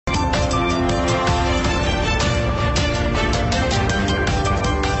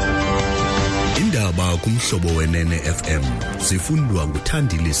Umhlobo Wenene FM zifundwa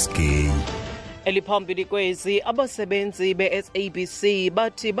nguThandile Skey. Eliphambili kwezi abasebenzi be-SABC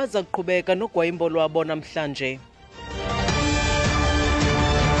bathi baza kuqhubeka nogwayimbo lwabo namhlanje.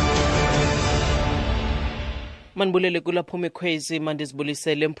 Manibulele kulaphumi kwezi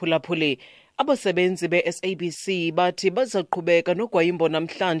mandizibulisele mphulaphuli. Abasebenzi be-SABC bathi baza kuqhubeka nogwayimbo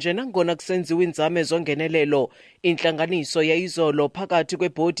namhlanje nangona kusenziwa inzame zongenelelo. Intlanganiso yayizolo phakathi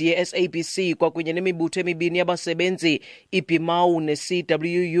kwebhodi ye-SABC kwakunye nemibutho emibini yabasebenzi iBMAU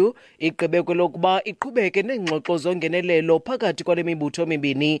ne-CWU igqibe kwelokuba iqhubeke neengxoxo zongenelelo phakathi kwale mibutho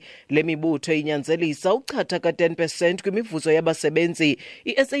emibini. Le mibutho inyanzelisa uchatha ka-10% kwimivuzo yabasebenzi.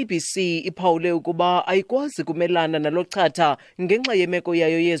 I-SABC iphawule ukuba ayikwazi kumelana nalo chatha ngenxa yemeko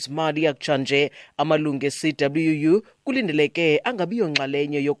yayo yezimali yakutshanje. Amalungu e-CWU kulindeleke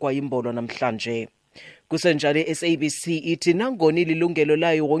angabiyonxalenye yogwayimbolo namhlanje. Kusenjalo i-SABC ithi nangona ililungelo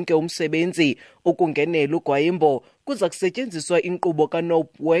layo wonke umsebenzi ukungenela ugwayimbo kuza kusetyenziswa inkqubo ka-no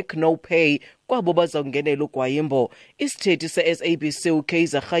work no pay kwabo baza kungenela ugwayimbo. Isithethi se-SABC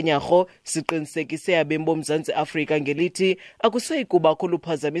uKaiser Kganyarho siqinisekise abemi boMzantsi Afrika ngelithi akusayi kubakho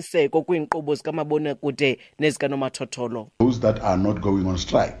luphazamiseko kwiinkqubo zikamabonakude nezikanomathotholo. Those that are not going on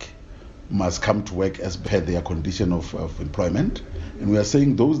strike must come to work as per their condition of employment. And we are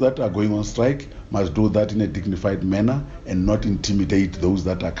saying those that are going on strike must do that in a dignified manner and not intimidate those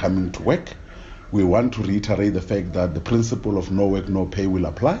that are coming to work. We want to reiterate the fact that the principle of no work, no pay will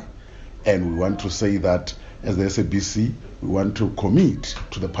apply. And we want to say that as the SABC, we want to commit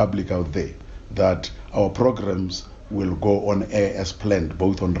to the public out there that our programs will go on air as planned,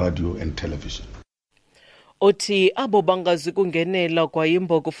 both on radio and television. Othi abo bangazi kungenela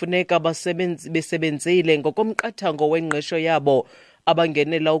gwayimbo kufuneka besebenzile ngokomqathango wengqesho yabo.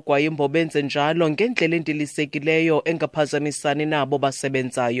 Abangenela ugwayimbo benze njalo ngendlela endilisekileyo engaphazamisani nabo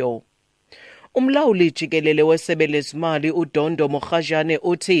basebenzayo. Umlawuli jikelele wesebe lezimali uDondo Mokgajane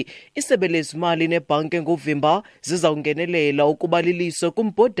uthi isebe lezimali nebhanke nguvimba zizawungenelela ukubaliliso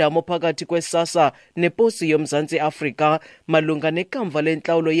kumbhodamo phakathi kwesasa neposi yomzantsi Afrika malunga nekamva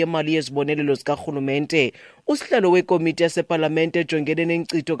lentlawulo yemali yezibonelelo zikarhulumente. Usihlalo wekomiti yasepalamente ejongene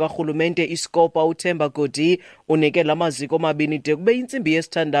nenkcitho karhulumente iScopa uThemba Godi unike la maziko amabini de kube intsimbi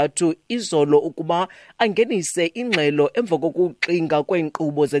yesithandathu izolo ukuba angenise ingxelo emva kokuxinga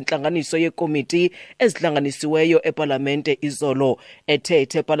kweenkqubo zentlanganiso yekomiti ezihlanganisiweyo epalamente izolo.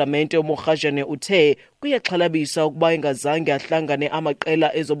 Ethethe epalamente uMokgajane uthe kuyaxhalabisa ukuba engazange ahlangane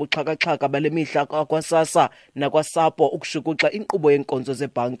amaqela ezobuxhakaxhaka bale mihla kwaSASSA nakwaSAPO ukushukuxa inkqubo yenkonzo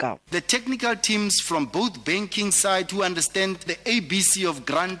zebhanka. The technical teams from both banking side who understand the ABC of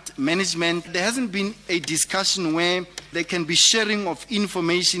grant management, there hasn't been a discussion where there can be sharing of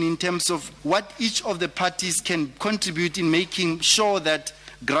information in terms of what each of the parties can contribute in making sure that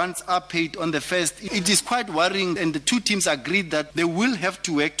grants are paid on the first. It is quite worrying, and the two teams agreed that they will have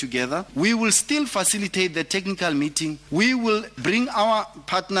to work together. We will still facilitate the technical meeting. We will bring our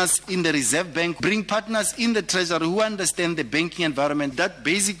partners in the Reserve Bank, bring partners in the Treasury who understand the banking environment. That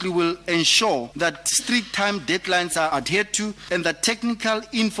basically will ensure that strict time deadlines are adhered to and that technical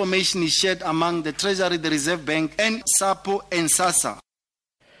information is shared among the Treasury, the Reserve Bank, and SAPO and SASSA.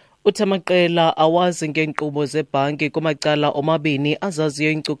 Utamaqela awazi ngeenkqubo zebhanki kumacala omabini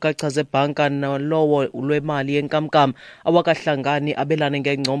azaziyo iinkcukacha zebhanka nolowo lwemali yenkamnkam awakahlangani abelane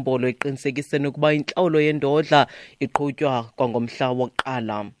ngengcombolo eqinisekiseni ukuba intlawulo yendodla iqhutywa kwangomhla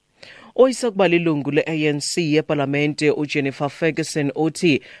wokuqala. Oyisa lilungu le-ANC yepalamente uJennifer Ferguson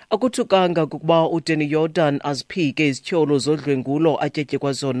uthi akuthukanga kukuba uDanny Jordan aziphike izityholo zodlwengulo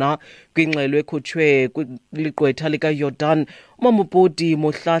atyetyekwa zona kwingxelo ekhutshwe ligqwetha likaJordan. Umamubhodi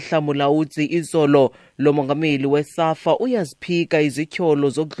Mohlahla Mulaudzi izolo lo mongameli weSAFA uyaziphika izityholo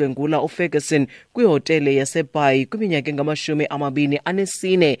zokudlwengula uFerguson kwihotele yaseBhayi kwiminyaka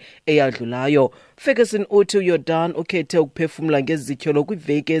engama-24 eyadlulayo. Ferguson uthi uJordan ukhethe ukuphefumla ngezityholo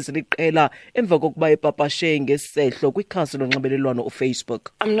kwiveki eziliqela emva kokuba epapashe ngesehlo kwikhasi lonxibelelwano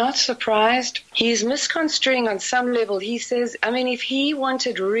uFacebook. I'm not surprised. He's misconstruing on some level. He says, I mean, if he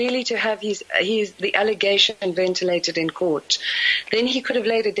wanted really to have the allegation ventilated in court, then he could have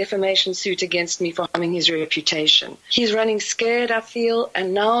laid a defamation suit against me for harming his reputation. He's running scared, I feel,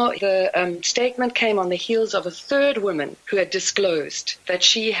 and now the statement came on the heels of a third woman who had disclosed that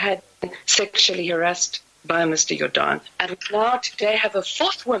she had been sexually harassed by Mr. Jordan. And now today have a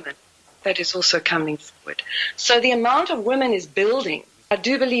fourth woman that is also coming forward. So the amount of women is building. I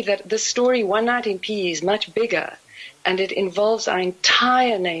do believe that this story, One Night in PE, is much bigger, and it involves our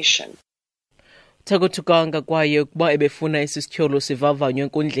entire nation. Takuthukanga kwaye ukuba ebefuna isisityholo sivavanywe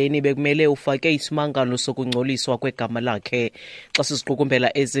enkundleni bekumele ufake isimangalo sokungcoliswa kwegama lakhe. Xa siziqukumbela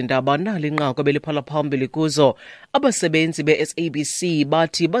ezi ndaba nali inqaku ebeliphala phambili kuzo, abasebenzi be-SABC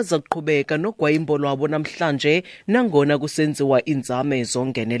bathi baza kuqhubeka nogwayimbo lwabo namhlanje nangona kusenziwa iinzame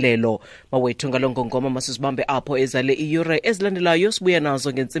zongenelelo. Mawethu ngalo ngongoma masizibambe apho ezale iyure ezilandelayo sibuya nazo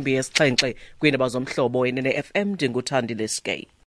ngentsimbi yesixhenxe kwiindaba zomhlobo wenene FM. Ndinguthandile Skate.